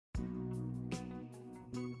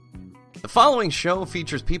following show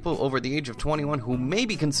features people over the age of 21 who may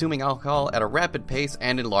be consuming alcohol at a rapid pace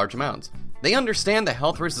and in large amounts. They understand the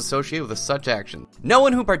health risks associated with such action. No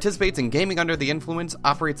one who participates in gaming under the influence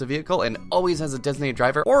operates a vehicle and always has a designated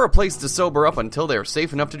driver or a place to sober up until they are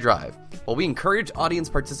safe enough to drive. While we encourage audience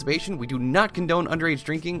participation, we do not condone underage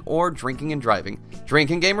drinking or drinking and driving.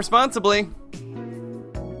 Drink and game responsibly.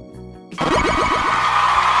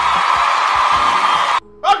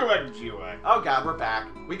 Welcome back to GUI. Oh god, we're back.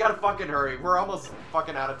 We gotta fucking hurry. We're almost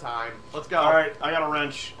fucking out of time. Let's go. Alright, I got a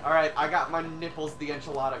wrench. Alright, I got my nipples, the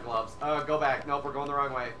enchilada gloves. Go back. Nope, we're going the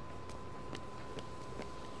wrong way.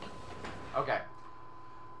 Okay.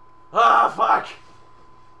 Ah, fuck!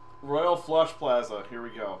 Royal Flush Plaza. Here we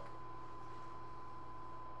go.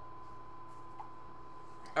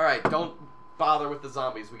 Alright, don't bother with the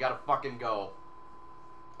zombies. We gotta fucking go.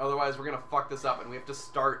 Otherwise, we're gonna fuck this up and we have to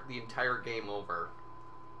start the entire game over.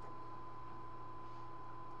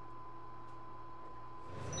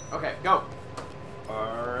 Okay, go.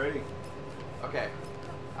 Alrighty. Okay.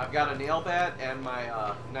 I've got a nail bat and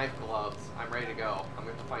my knife gloves. I'm ready to go. I'm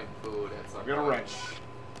going to find food at some point. I've got a wrench.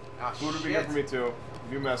 Oh, Food will be here for me too.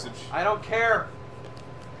 New message. I don't care.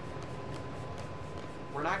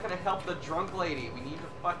 We're not going to help the drunk lady. We need to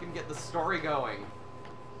fucking get the story going.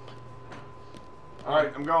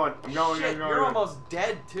 Alright, I'm going. I'm going. Shit, I'm going. you're almost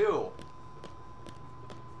dead too.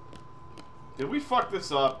 Did we fuck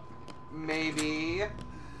this up? Maybe.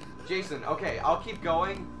 Jason, okay, I'll keep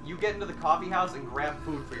going. You get into the coffee house and grab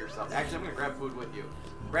food for yourself. Actually, I'm gonna grab food with you.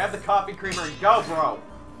 Grab the coffee creamer and go, bro.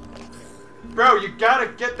 Bro, you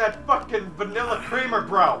gotta get that fucking vanilla creamer,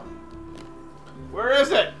 bro. Where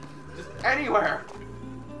is it? Just anywhere.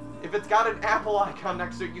 If it's got an apple icon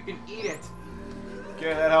next to it, you can eat it.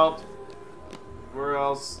 Okay, that helped. Where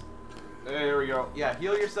else? Hey, here we go. Yeah,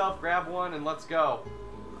 heal yourself, grab one, and let's go.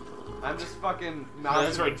 I'm just fucking... No,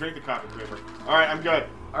 that's right, drink the coffee creamer. Alright, I'm good.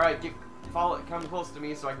 Alright, come close to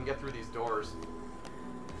me so I can get through these doors.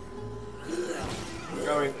 I'm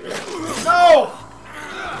going. No!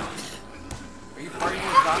 Are you fighting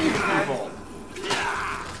with zombies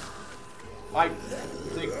again?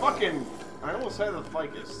 They fucking... I almost had the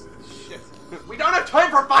ficus. Shit. We don't have time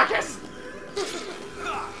for ficus!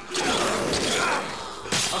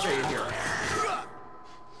 Okay, you're here.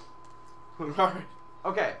 Alright.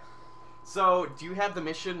 Okay. So, do you have the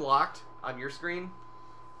mission locked on your screen?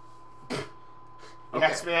 Okay.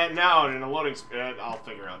 Yes, man. Now in a loading screen, I'll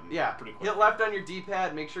figure out. Yeah. Pretty quick. Hit left on your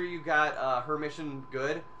D-pad. Make sure you got her mission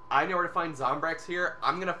good. I know where to find Zombrax here.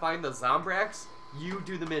 I'm gonna find the Zombrax. You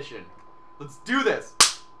do the mission. Let's do this.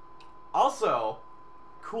 Also,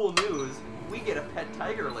 cool news. We get a pet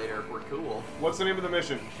tiger later if we're cool. What's the name of the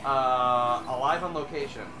mission? Alive on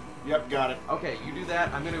location. Yep, got it. Okay, you do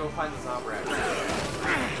that. I'm gonna go find the Zombrax.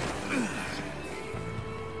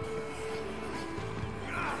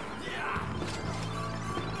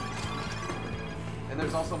 And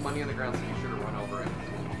there's also money on the ground, so be sure to run over it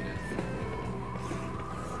when you need it.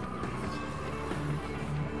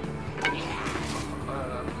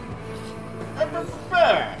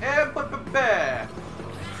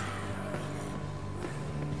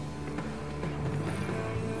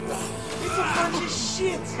 It's a bunch of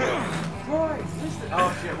shit!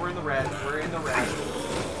 Oh shit, we're in the red. We're in the red. Is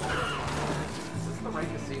this the right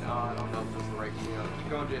casino? Oh, I don't know if this is the right casino. Keep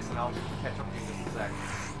going, Jason. I'll catch up with you in just a sec.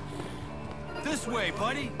 This way,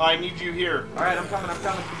 buddy. I need you here. Alright, I'm coming.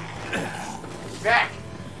 Back!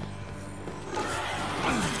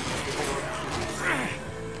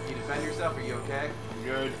 You defend yourself? Are you okay? I'm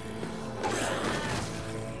good.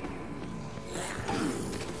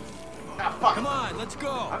 Ah, fuck! Come on, let's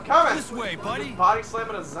go. I'm coming! This way, buddy. Just body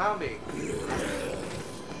slamming a zombie.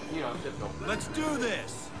 You know, typical. Let's do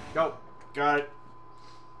this. Go. Got it.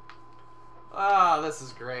 Ah, this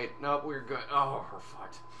is great. Nope, we're good. Oh, we're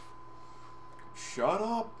fucked. Shut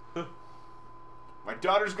up. My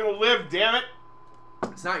daughter's gonna live, damn it.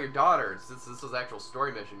 It's not your daughter. This is actual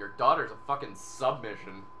story mission. Your daughter's a fucking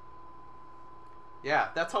submission. Yeah,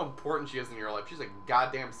 that's how important she is in your life. She's a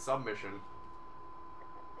goddamn submission.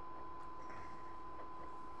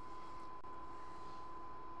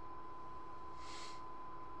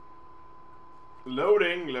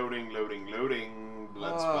 Loading.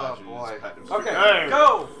 Blood Oh, splotches. boy. Platinum Okay, sticker.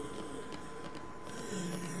 go!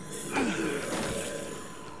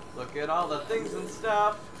 Look at all the things and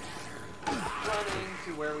stuff. Running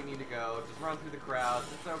to where we need to go. Just run through the crowds.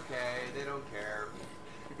 It's okay. They don't care.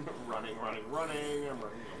 running. I'm running over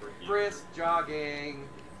here. Brisk jogging.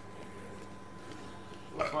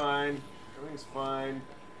 We're fine. Everything's fine.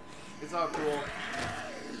 It's all cool.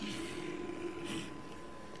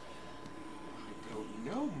 I don't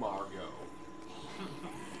know, Margot.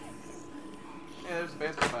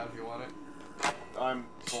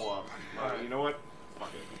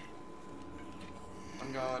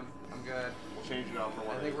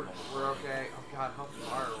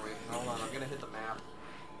 hit the map.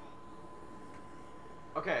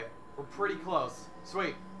 Okay, we're pretty close.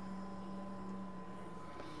 Sweet.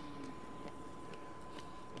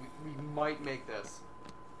 We might make this.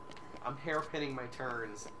 I'm hairpinning my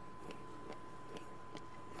turns.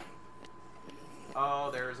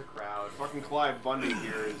 Oh, there's a crowd. Fucking Clive Bundy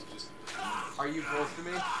here is just... Are you close to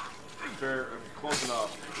me? Very close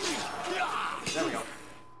enough. There we go.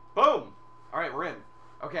 Boom! Alright, we're in.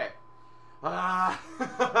 Okay.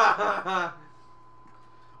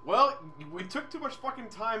 Well, we took too much fucking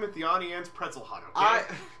time at the Auntie Anne's Pretzel Hut,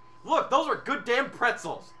 okay? Look, those are good damn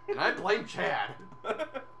pretzels. And I blame Chad.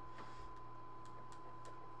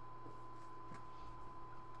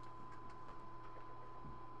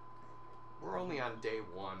 We're only on day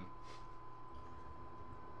 1.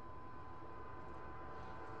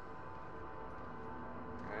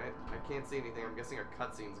 Alright, I can't see anything. I'm guessing a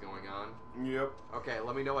cutscene's going on. Yep. Okay,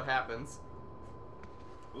 let me know what happens.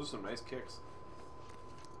 Those are some nice kicks.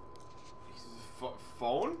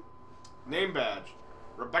 Phone? Name badge.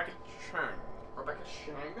 Rebecca Chang. Rebecca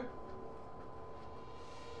Chang?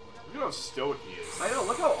 Look at how stoic he is. I know,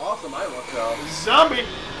 look how awesome I look though. Zombie!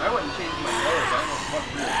 I wouldn't change my clothes. I don't know what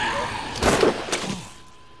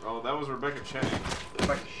real. Oh, that was Rebecca Chang.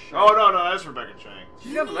 Rebecca Chang. Oh, no, that's Rebecca Chang.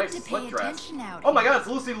 She's got a nice slit dress. Oh my god, it's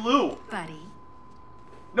Lucy Liu! Buddy.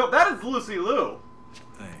 No, that is Lucy Liu!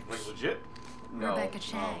 Thanks. Like, legit? No. Rebecca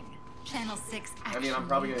Chang. Channel 6 Action I mean, I'm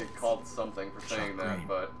probably gonna News. get called something for saying that, Green.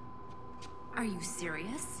 but... Are you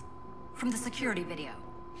serious? From the security video.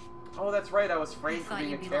 Oh, that's right, I was I framed for thought being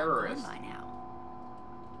a you'd be long gone terrorist. by now.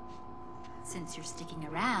 Since you're sticking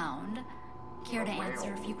around, care to Oh, wow.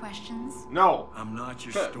 answer a few questions? No. I'm not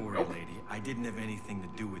your story, Nope. lady. I didn't have anything to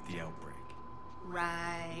do with the outbreak.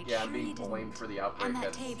 Right. Yeah, I'm sure being you blamed didn't. for the outbreak And that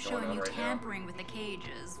that's tape going showing on you right now. tampering with the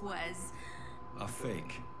cages was... A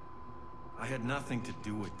fake. I had nothing to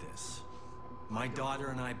do with this. My daughter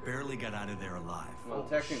and I barely got out of there alive. Well,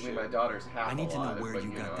 technically my daughter's half I need to know alive, where but, you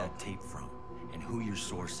got know. that tape from and who your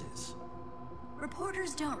source is.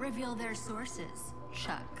 Reporters don't reveal their sources,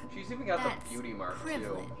 Chuck. She's even got That's the beauty mark, too.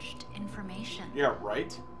 privileged information. Yeah,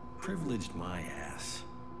 right? Privileged my ass.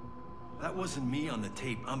 That wasn't me on the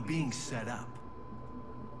tape. I'm being set up.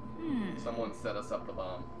 Someone set us up the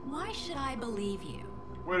bomb. Why should I believe you?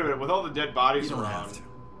 Wait a minute, with all the dead bodies You don't around, have to.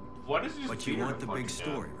 what is this? But you want the big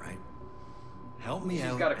story, right? Help me She's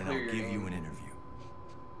out gotta and clear I'll your give name. you an interview.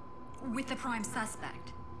 With the prime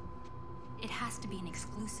suspect. It has to be an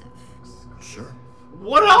exclusive. Sure.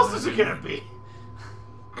 What else is it gonna be?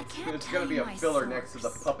 I can't It's tell gonna be you a my filler next to the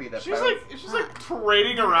source. puppy that She's bounced. like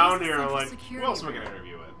parading around There is a here central like, security who else am I room. gonna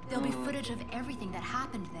interview with? There'll be footage of everything that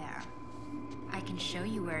happened there. I can show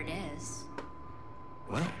you where it is.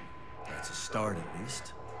 Well, that's a start at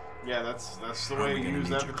least. Yeah, that's the How are way we to gonna use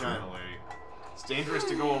meet that your vagina, crew? lady. It's dangerous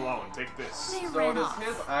to go alone. Take this. They So ran does off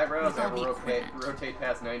his eyebrows with all ever the rotate, equipment.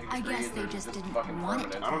 past 90 I degrees? guess they or just is it didn't fucking want it.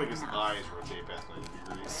 permanent? I don't think his Enough. eyes rotate past 90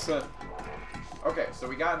 degrees. Okay, so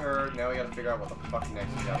we got her. Now we gotta figure out what the fuck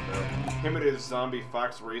next we gotta do. Him in his zombie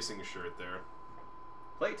Fox Racing shirt there.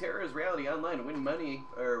 Play Terrorist Reality Online and win money,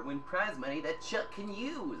 or win prize money that Chuck can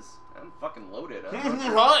use. I'm fucking loaded.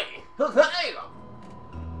 Hi!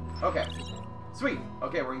 Okay, sweet.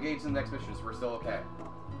 Okay, we're engaged in the next mission, so we're still okay.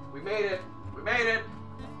 We made it. We made it.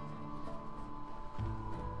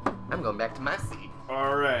 I'm going back to my seat.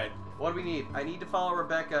 Alright. What do we need? I need to follow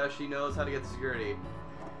Rebecca. She knows how to get security.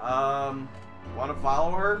 Want to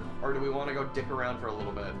follow her, or do we want to go dick around for a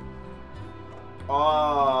little bit?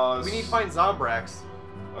 We need to find Zombrex.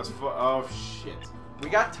 Oh, shit. We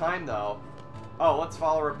got time, though. Oh, let's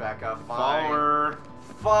follow Rebecca. Fine. Follow her.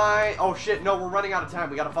 Fine. Oh, shit. No, we're running out of time.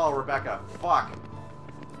 We gotta follow Rebecca. Fuck.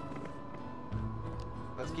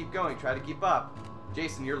 Let's keep going. Try to keep up.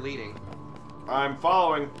 Jason, you're leading. I'm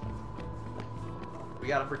following. We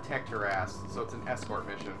gotta protect her ass, so it's an escort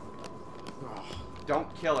mission.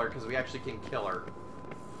 Don't kill her, because we actually can kill her.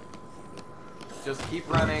 Just keep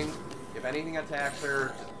running. If anything attacks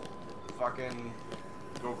her, just fucking...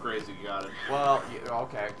 Go crazy, you got it. Well,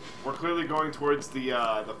 okay. We're clearly going towards the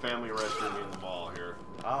family restroom in the mall here.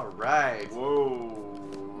 Alright. Whoa.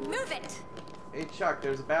 Move it! Hey, Chuck,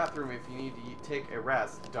 there's a bathroom if you need to take a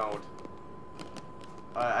rest. Don't.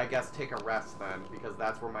 I guess take a rest then, because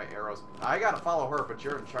that's where my arrows... I gotta follow her, but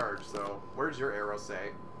you're in charge, so... Where's your arrow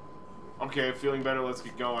say? Okay, feeling better, let's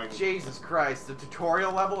get going. Jesus Christ, the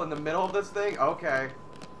tutorial level in the middle of this thing? Okay.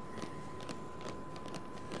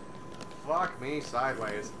 Fuck me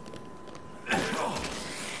sideways.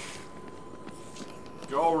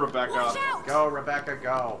 Go, Rebecca. Watch out! Go, Rebecca,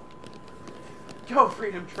 go. Go,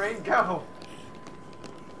 Freedom Train, go!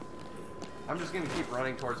 I'm just gonna keep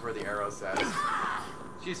running towards where the arrow says.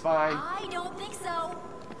 She's fine. I don't think so.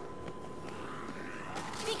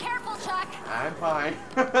 Be careful, Chuck. I'm fine.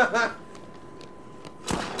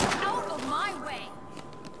 Out of my way.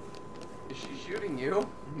 Is she shooting you?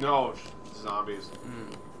 No, zombies.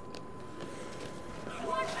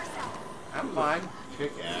 Watch yourself. I'm fine.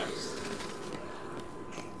 Kick ass.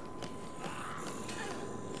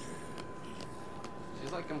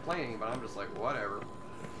 She's like complaining, but I'm just like, whatever.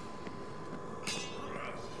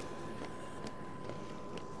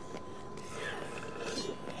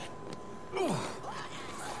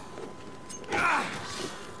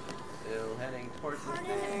 Still heading towards the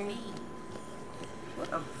thing.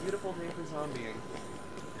 What a beautiful day for zombieing.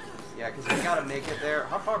 Yeah, because we gotta make it there.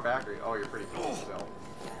 How far back are you? Oh, you're pretty close still.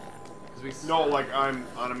 No, like I'm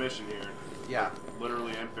on a mission here. Yeah.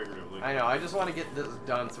 Literally and figuratively. I know, I just want to get this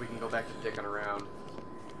done so we can go back to dicking around.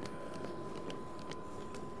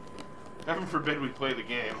 Heaven forbid we play the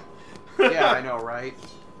game. Yeah, I know, right?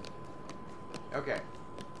 Okay.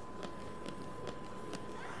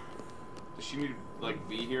 Does she need to, like,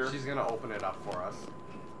 be here? She's gonna open it up for us.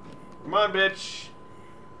 Come on, bitch.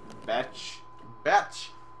 Bitch.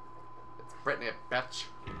 Betch! It's Brittany, Betch.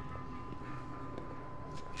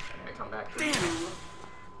 I come back to you.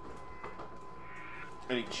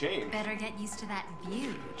 Any change? Better get used to that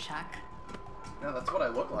view, Chuck. No, that's what I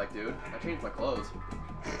look like, dude. I changed my clothes.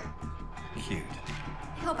 Cute.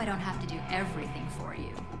 I hope I don't have to do everything for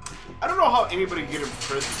you. I don't know how anybody can get in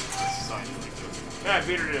prison in this society like this. Yeah, I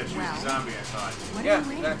beat her to death. She was a Well. zombie, I thought. What Yeah, are you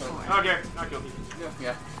waiting exactly. for? Okay, I killed you.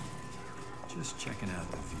 Yeah. Just checking out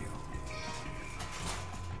the view.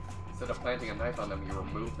 Instead of planting a knife on them, you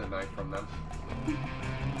remove the knife from them.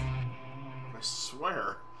 I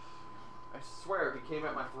swear. I swear he came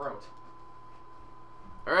at my throat.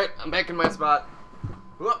 Alright, I'm back in my spot.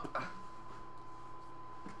 Whoop.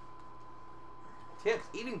 Tips: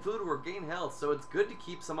 eating food will gain health, so it's good to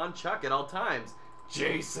keep some on Chuck at all times.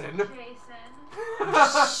 Jason.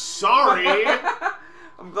 Sorry.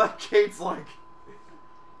 I'm glad Kate's like...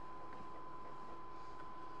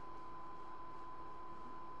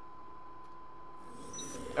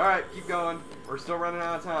 Alright, keep going. We're still running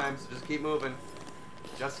out of time, so just keep moving.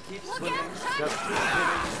 Just keep swinging. Just keep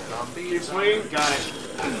swinging. Zombie. Keep swinging. Got it. Excuse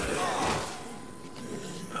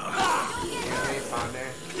me, partner.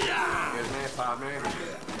 Excuse me, partner.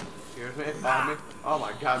 Excuse me, partner. Oh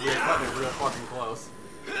my god, we're cutting it real fucking close.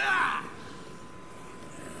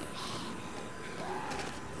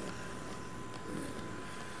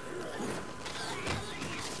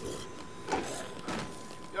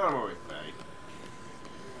 Get out of my way, fatty.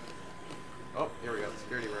 Oh, here we go.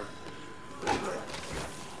 Security room.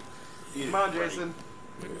 Eat Come on, it, fatty. Jason.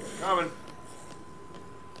 Coming.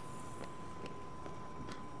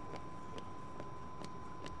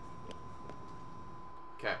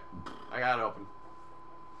 Okay. I got it open.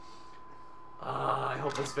 I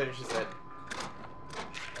hope this finishes it.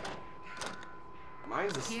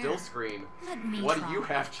 Mine's a still Here. screen. Let me What try. do you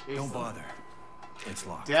have, Jason? Don't bother. It's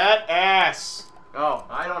locked. That ass. Oh,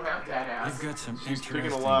 I don't have that ass. You've got some She's picking a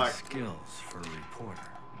interesting lock. skills for a reporter.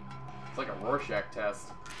 It's like a Rorschach test.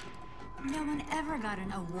 No one ever got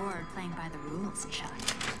an award playing by the rules, Chuck.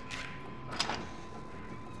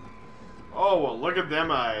 Oh, well, look at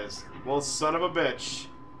them eyes. Well, son of a bitch.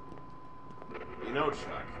 You know,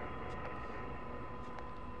 Chuck.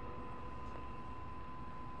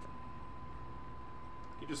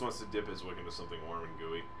 He just wants to dip his wick into something warm and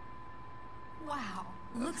gooey. Wow.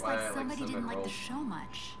 That's Looks why I like like somebody cinnamon didn't like the rolls. show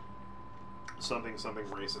much. Something, something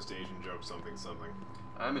racist Asian joke, something, something.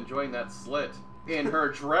 I'm enjoying that slit in her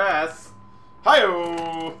dress.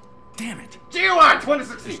 Hi-oh! Damn it! GUI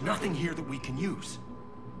 2016. There's nothing here that we can use.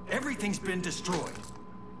 Everything's been destroyed.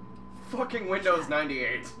 Fucking Windows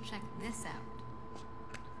 98. Check this out.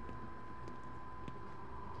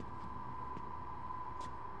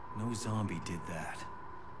 No zombie did that.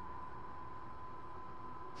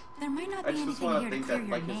 There might not I be just anything want here to to think clear that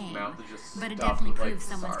your like his name, mouth is just but it stuffed definitely with like proves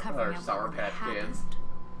someone's covering up Sour what Patch happened. Kids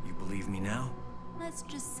You believe me now? Let's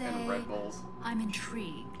just say and Red Bulls. I'm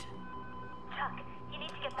intrigued. Chuck, you need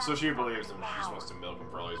to get back So she to believes him. She now. just wants to milk him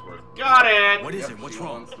for all he's worth. Got it! What is Yep, it? What's she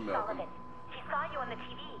wrong? wants to It's milk him. Sullivan. She saw you on the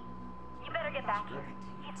TV. You better get back here.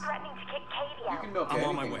 He's threatening to kick Katie You out. can milk I'm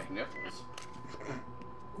on my anything way. with nipples.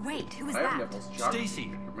 Wait, who is I have that? nipples, Chuck. Stacy. You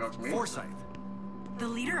can milk me. Forsyth. The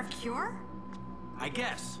leader of Cure? I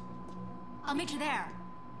guess. I'll meet you there.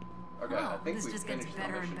 Okay, Oh, I think this we just gets finished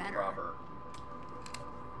better the and mission better. proper.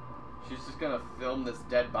 She's just gonna film this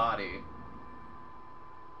dead body.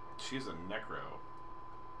 She's a necro.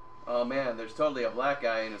 Oh man, there's totally a black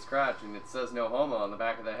guy in his crotch and it says no homo on the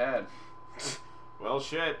back of the head. Well,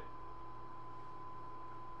 shit.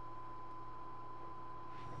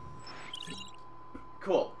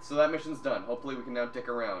 Cool. So that mission's done. Hopefully we can now dick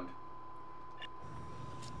around.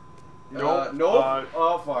 Nope. Nope.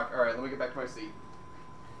 Oh, fuck. Alright, let me get back to my seat.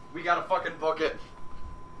 We gotta fucking book it.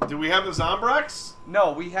 Do we have the Zombrex?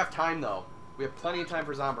 No, we have time, though. We have plenty of time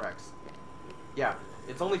for Zombrex. Yeah.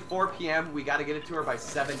 It's only 4 p.m. We gotta get it to her by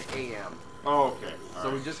 7 a.m. Oh, okay. All So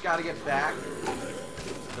right. we just gotta get back to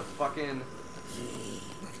the fucking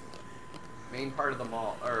main part of the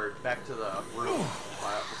mall, or back to the room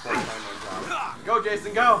before time runs out. Go,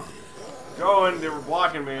 Jason, go! Going, they were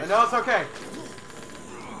blocking me. I know, it's okay.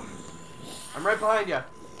 I'm right behind you.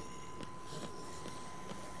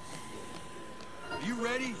 You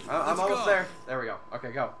ready? I'm almost there. There we go.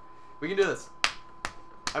 Okay, go. We can do this.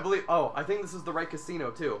 I believe. Oh, I think this is the right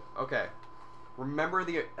casino too. Okay. Remember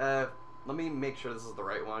the. Let me make sure this is the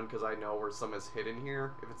right one because I know where some is hidden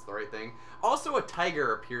here. If it's the right thing. Also, a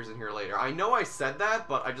tiger appears in here later. I know I said that,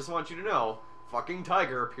 but I just want you to know, fucking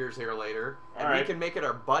tiger appears here later, and we can make it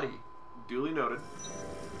our buddy. Duly noted.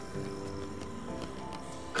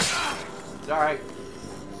 It's all right.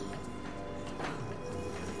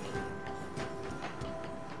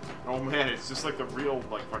 Oh man, it's just like the real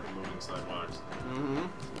like fucking moving sidewalks. Mm-hmm.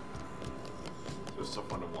 It's just so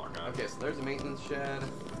fun to walk on. Okay, so there's a maintenance shed.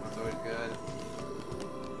 That's always good.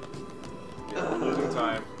 Yeah, we're losing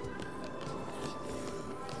time.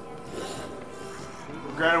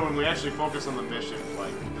 Granted, when we actually focus on the mission,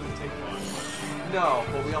 like it doesn't take long. But... No,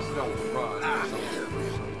 but we also don't run.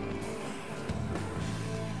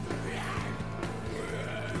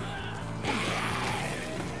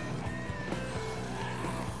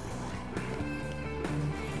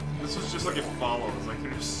 This was just like it follows. Like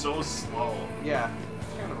they're just so slow. Yeah,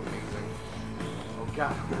 it's kind of amazing. Oh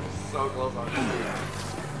god, we're so close on this.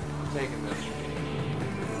 I'm taking this.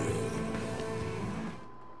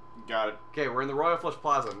 Got it. Okay, we're in the Royal Flush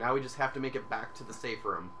Plaza. Now we just have to make it back to the safe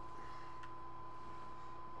room.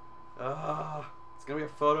 It's gonna be a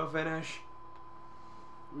photo finish.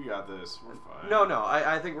 We got this. We're fine. No,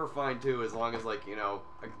 I think we're fine too, as long as, like, you know,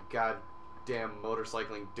 a goddamn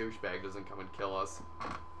motorcycling douchebag doesn't come and kill us.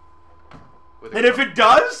 And if it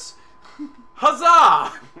does,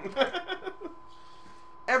 huzzah!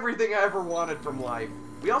 Everything I ever wanted from life.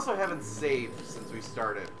 We also haven't saved since we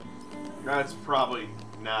started. that's probably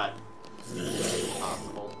not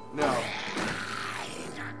possible. No.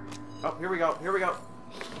 Oh, here we go. Here we go.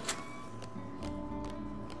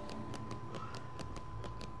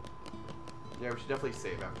 Yeah, we should definitely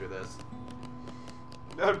save after this.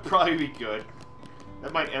 That would probably be good.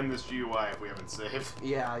 That might end this GUI if we haven't saved.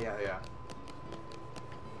 Yeah.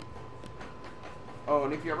 Oh,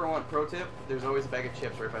 and if you ever want pro tip, there's always a bag of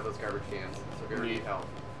chips right by those garbage cans. So if you ever need help.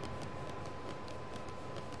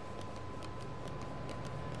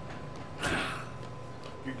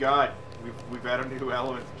 Good God, we've added a new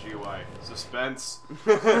element to GUI. Suspense.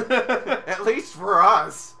 At least for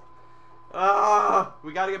us.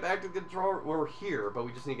 We gotta get back to the control room. Well, we're here, but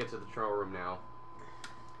we just need to get to the control room now.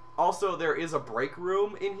 Also, there is a break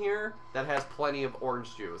room in here that has plenty of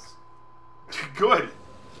orange juice. Good.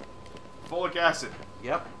 Folic acid.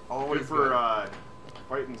 Yep, always Good for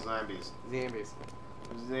fighting zombies. Zombies.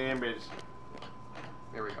 Zombies.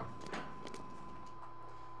 There we go.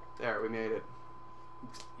 There, we made it.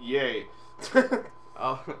 Yay.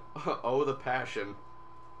 Oh, the passion.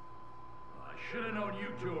 I should have known you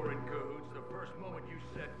two were in cahoots the first moment you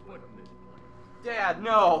set foot in this place. Dad,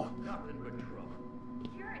 no! Nothing but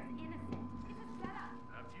trouble. You're as innocent. It's a setup.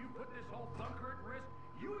 After you put this whole bunker at risk,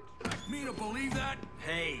 you expect Me to believe that?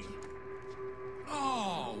 Hey.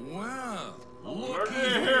 Oh, well. Look Looky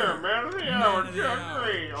at here, man of the hour, Man of the hour.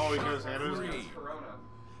 Jeffrey. Oh, he goes, Hannah's Free. Corona.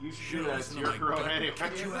 You should do Should've that. listened It's to your my corona gut. anyway.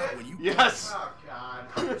 Cut you out when you Yes. Oh,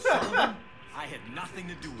 God. Sullivan, I had nothing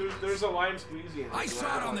to do with it. There's a lime squeezy in I it.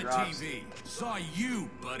 saw it on the Drops. TV. Saw you,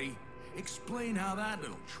 buddy. Explain how that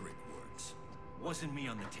little trick works. Wasn't me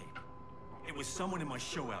on the tape. It was someone in my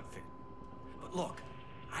show outfit. But look,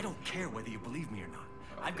 I don't care whether you believe me or not.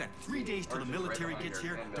 I've got 3 days till the military gets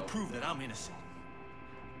here to prove that I'm innocent.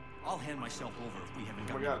 I'll hand myself over if we haven't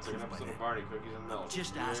Oh got my God, it's like proof an by episode then. of Barney, cookies and milk.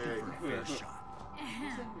 Just asking Yay. for a fair shot.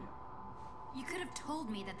 You could have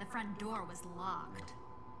told me that the front door was locked.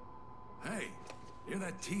 Hey, you're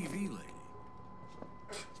that TV lady.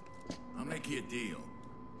 I'll make you a deal.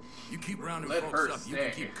 You keep rounding Let folks her up, you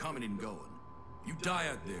can stay. keep coming and going. You die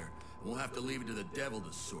out there, we'll have to leave it to the devil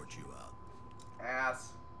to sort you out.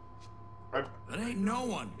 Ass. But ain't no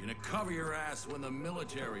one gonna cover your ass when the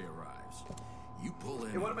military arrives. You pull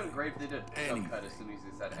in. It would have been great if they did a jump cut as soon as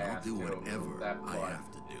he said I'll ass. do too. whatever That I blood.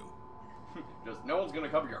 have to do. Just no one's gonna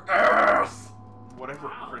cover your ass. Whatever,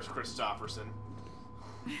 Chris Christopherson.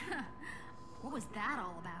 What was that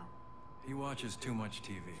all about? He watches too much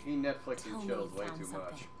TV. He Netflix Tell and me chills you way found too much.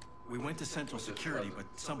 something. We went to Central Security, but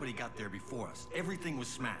somebody got there before us. Everything was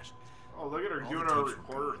smashed. Oh, look at her All doing the her tapes were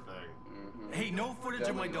reporter gone. thing. Hey, no footage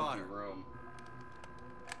of my Definitely an empty daughter. room.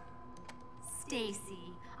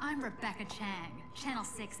 Stacy, I'm Rebecca Chang, Channel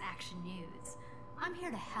 6 Action News. I'm here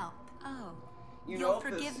to help. Oh. You You'll know, if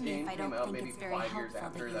this forgive me game if I came don't out think maybe it's very 5 years helpful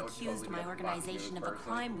after, that that you would accused totally my be a Fox organization News of a person.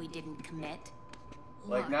 crime we didn't commit.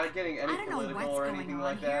 Like, Look, not getting any I don't know political what's or going anything on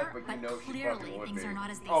like here, that, but you know she clearly fucking would things be. are not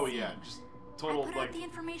as they Oh seem. yeah, just total I put like. out the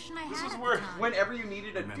information I This had is at where- the time. Whenever you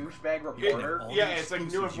needed a Remember, douchebag you can reporter, have all Yeah, the it's like new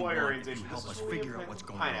exclusives you employer want orientation. to help This us is where you figure out plant what's the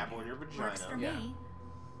going pineapple on. in your Works for vagina. Yeah. me.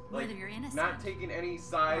 like, Whether you're innocent. not taking any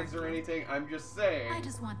sides or anything, I'm just saying. I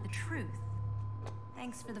just want the truth.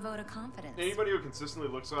 Thanks for the vote of confidence. Anybody who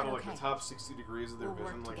consistently looks at it like Okay. the top 60 degrees of their We'll work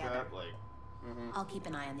vision like together. that, like. I'll keep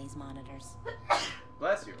an eye on these monitors.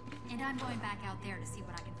 Bless you. And I'm going back out there to see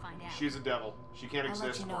what I can find out. She's a devil. She can't I'll let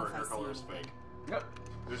exist, you know or if I her see color is anything. fake. Yep.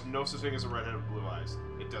 There's no such thing as a redhead with blue eyes.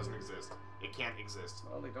 It doesn't exist. It can't exist.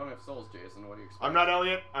 Well, they don't have souls, Jason. What do you expect? I'm not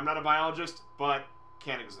Elliot. I'm not a biologist, but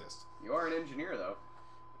can't exist. You are an engineer, though.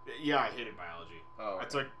 Yeah, I hated biology. Oh, I okay.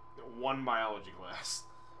 took one biology class.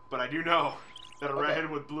 But I do know that a Okay. redhead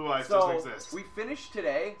with blue eyes So, doesn't exist. we finished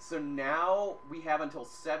today, so now we have until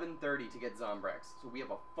 7:30 to get Zombrex. So we have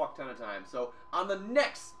a fuck ton of time. So on the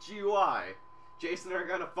next GUI, Jason and I are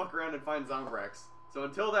gonna fuck around and find Zombrex. So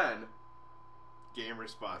until then, Game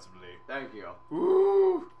responsibly. thank you.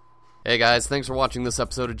 Woo! Hey guys, thanks for watching this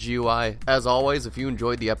episode of GUI. As always, if you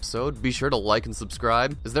enjoyed the episode, be sure to like and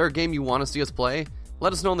subscribe. Is there a game you want to see us play?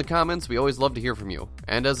 Let us know in the comments, we always love to hear from you.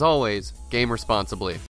 And as always, game responsibly.